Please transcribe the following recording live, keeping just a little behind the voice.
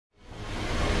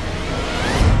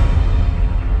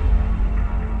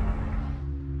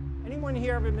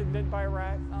ever been bitten by a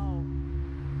rat? Oh.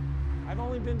 I've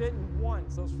only been bitten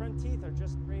once. Those front teeth are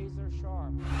just razor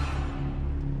sharp.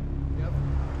 Yep.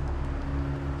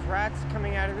 There's rats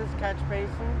coming out of this catch basin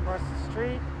across the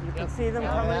street. You can see them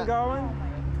coming and going.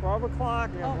 12 o'clock.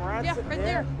 Oh, rats yeah, right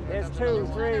there. There's 2,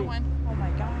 3. Oh my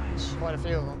gosh. Quite a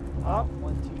few of them. Up.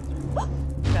 1, 2, 3.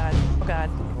 Oh God. Oh God.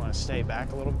 You want to stay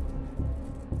back a little?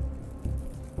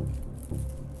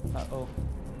 Uh-oh.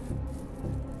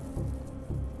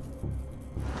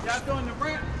 Y'all doing the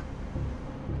rent?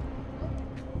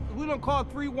 We done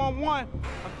called 311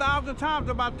 1,000 times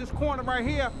about this corner right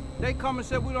here. They come and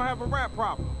said we don't have a rat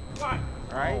problem. Right.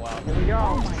 All right, Oh, wow. here we go.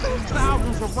 Oh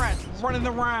Thousands of rats running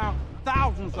around.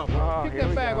 Thousands of them. Oh, Pick here that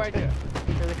we bag go. right there.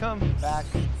 Here they come. Back.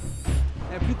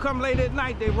 And if you come late at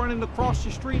night, they running across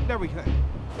the street and everything.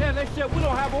 Yeah, they said we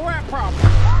don't have a rat problem.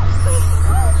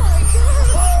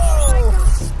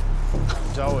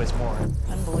 There's always more.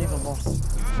 Unbelievable.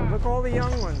 Look, all the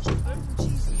young ones.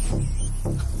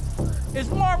 It's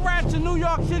more rats in New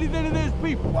York City than it is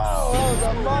people. Wow, that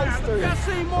was a monster. Y'all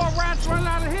seen more rats run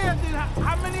out of here than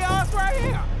how many of us right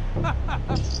here?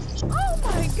 Oh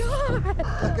my God.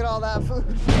 Look at all that food.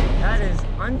 That is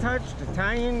untouched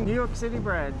Italian New York City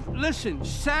bread. Listen,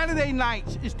 Saturday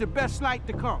nights is the best night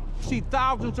to come. See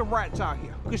thousands of rats out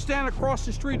here. You can stand across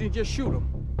the street and just shoot them.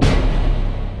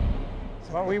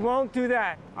 But we won't do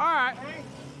that. All right.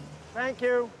 Thank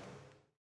you.